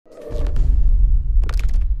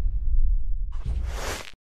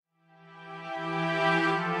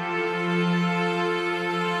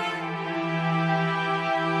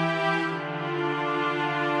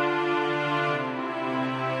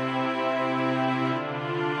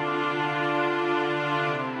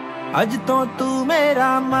अज तो तू मेरा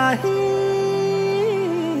माही,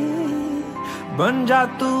 बन जा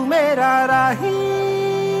तू मेरा राही।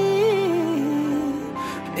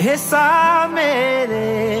 हिस्सा मेरे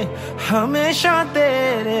हमेशा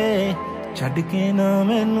तेरे, छड़ के ना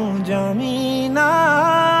मैनू जावी ना,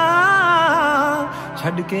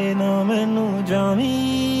 छड़ के ना मैनू जावी।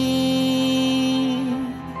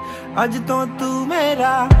 अज तो तू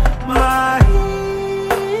मेरा माही।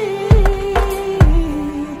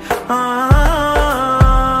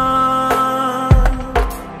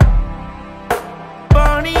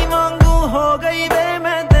 पानी वांगू हो गई वे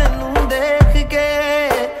मैं तेनू देख के,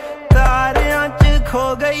 तारियां च खो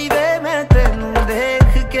गई वे मैं तेनू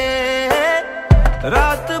देख के।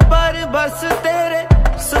 रात पर बस तेरे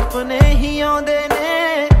सुपने ही आउंदे ने,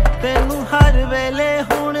 तेनू हर वेले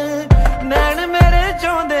हुण नैन मेरे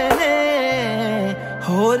चाहुंदे ने।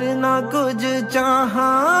 होर ना कुछ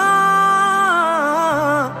चाहां,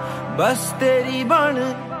 बस तेरी बन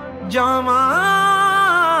जावा।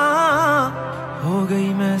 हो गई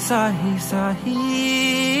मैं साही साही,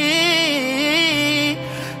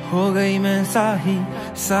 हो गई मैं साही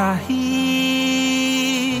साही।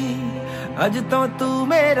 अज तो तू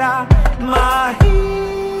मेरा माही।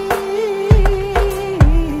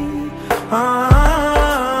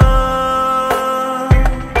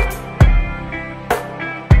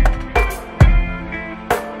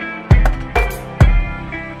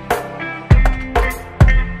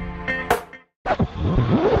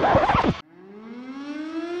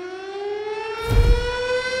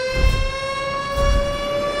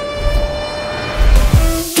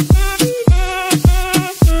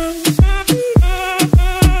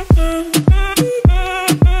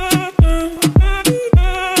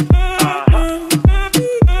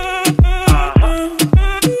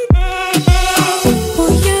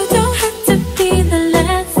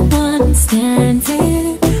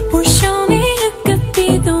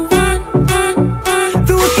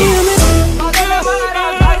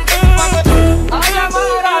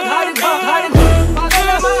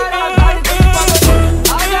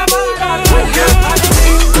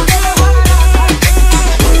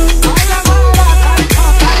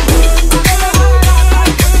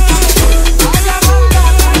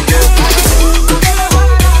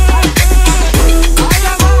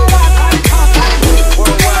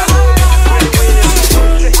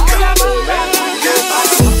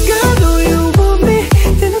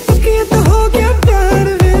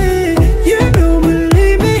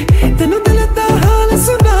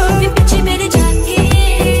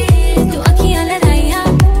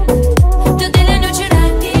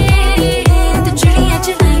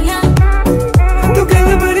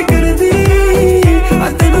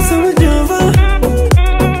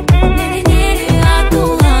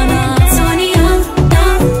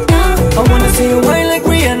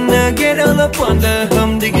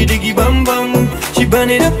 Burn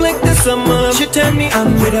it up like the summer. She turn me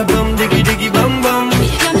on with a bum diggy diggy bum bum. You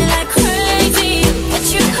got me like crazy, what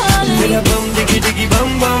you calling me? With a bum diggy diggy bum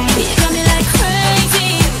bum. You got me like crazy,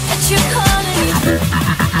 what you calling me?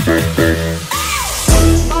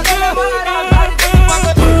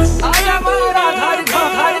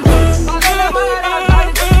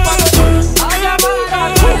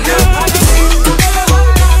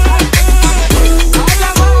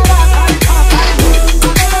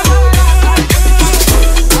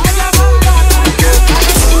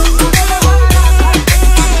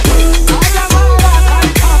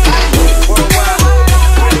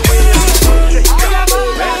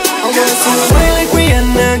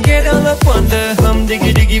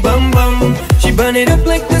 She burn it up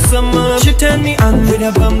like the summer. She turn me on with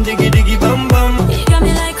a bum diggy diggy bum bum. You got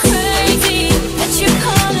me like crazy, what you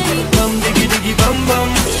calling me? Bum diggy diggy bum bum.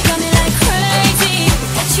 You got me like crazy,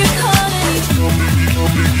 what you calling me?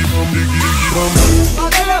 Bum bum.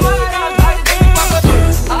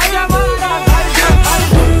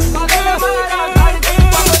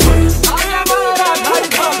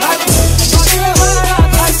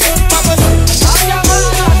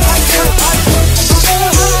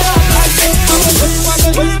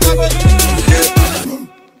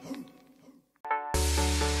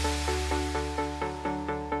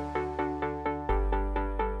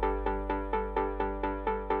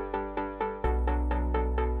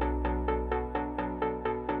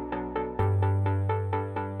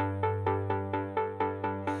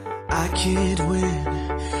 I can't win,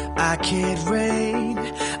 I can't reign,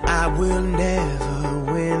 I will never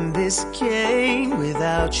win this game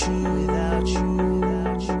without you, without you,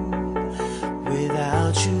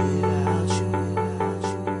 without you, without you, without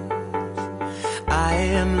you. I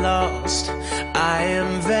am lost, I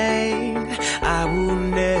am vain, I will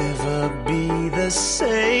never be the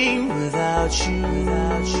same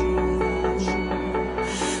without you,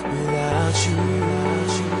 without you.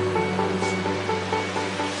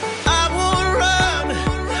 I won't run,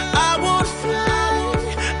 I won't fly,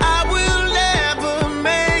 I will never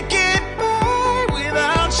make it by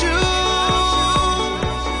without you,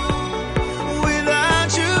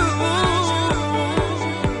 without you.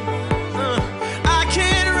 I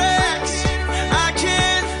can't rest, I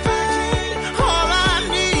can't fight, all I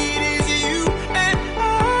need is you and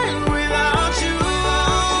I without you,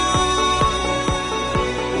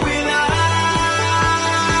 without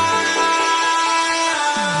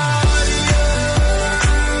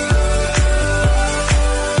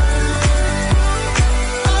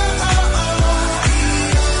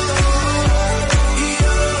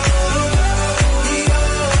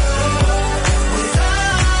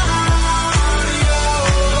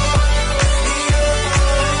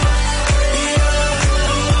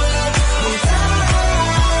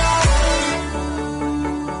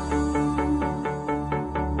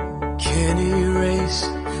Can't erase,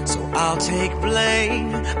 so I'll take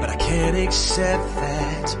blame, but I can't accept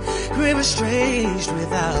that we're estranged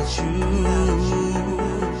without you,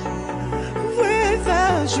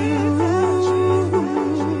 without you.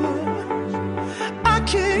 I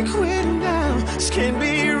can't quit now, this can't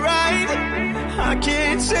be right. I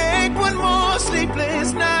can't take one more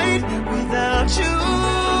sleepless night without you,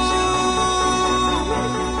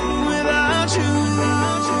 without you.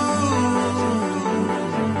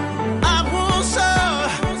 I won't soar,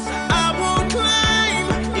 I won't climb.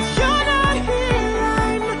 If you're not here,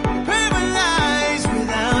 I'm paralyzed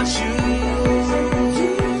without you,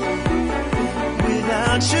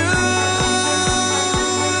 without you.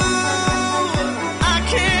 I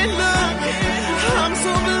can't look, I'm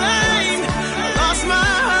so blind. I lost my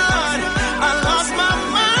heart, I lost my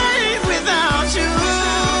mind without you,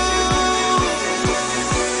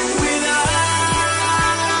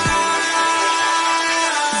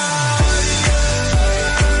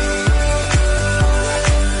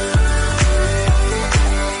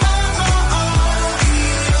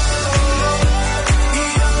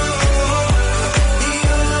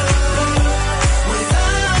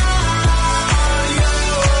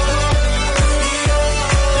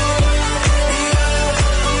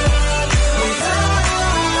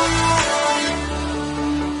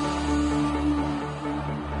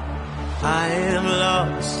 I am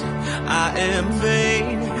lost, I am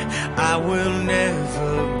vain, I will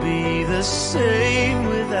never be the same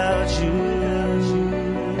without you,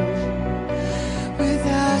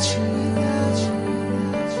 without you,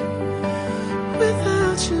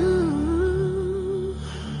 without you.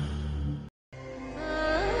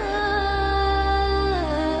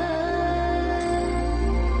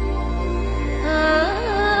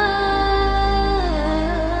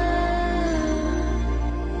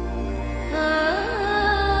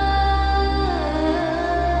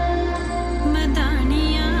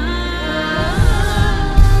 मदानिया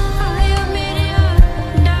आया मेरे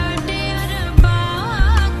डाटे रबा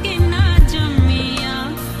किन्ना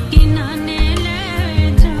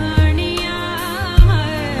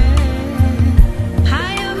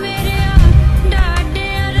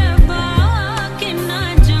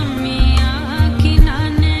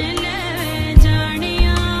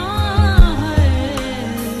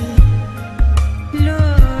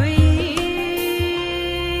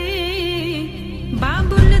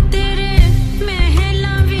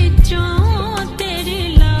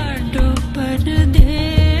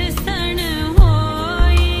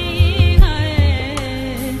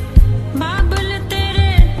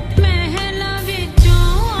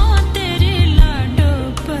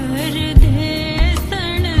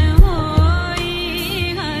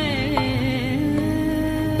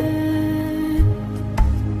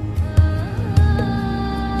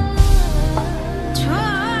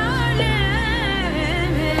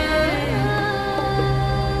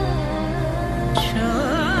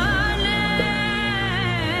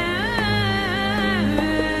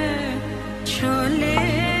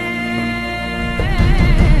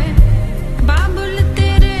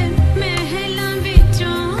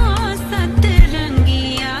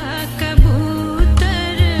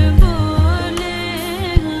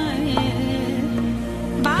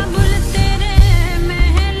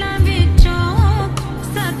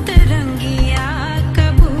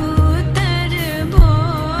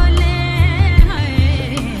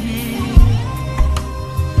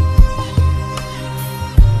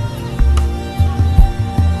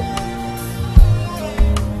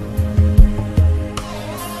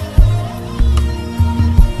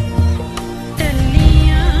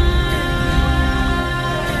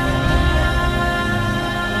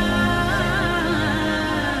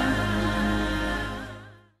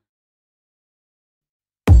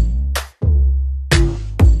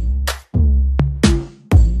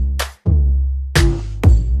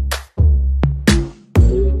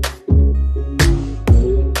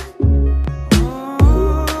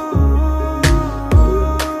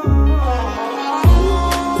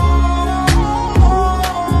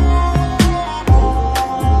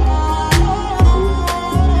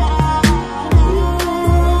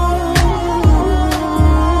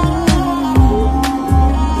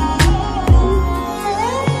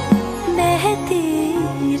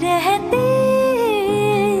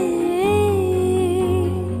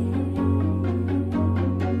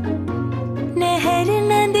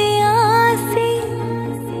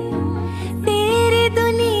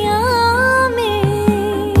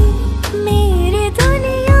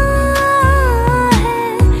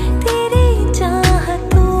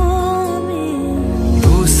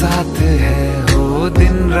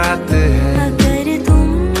रात है। अगर तुम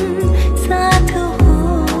साथ हो,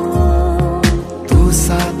 तू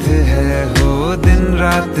साथ है हो दिन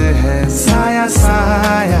रात है। साया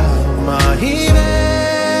साया माही वे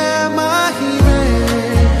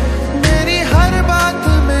मेरी हर बात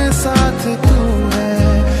में साथ तू है।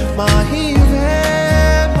 माही वे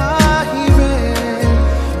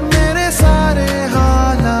मेरे सारे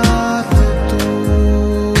हालात तू।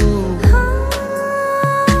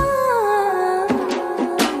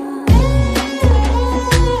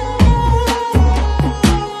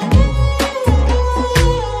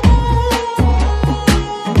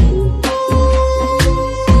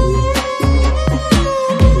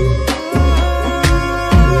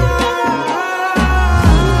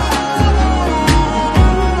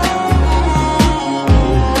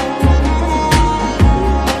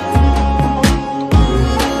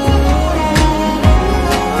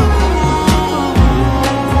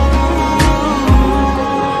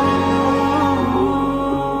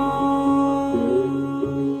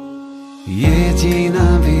 ये जीना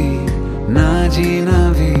भी ना जीना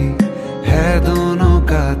भी है दोनों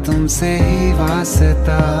का तुमसे ही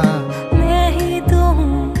वास्ता।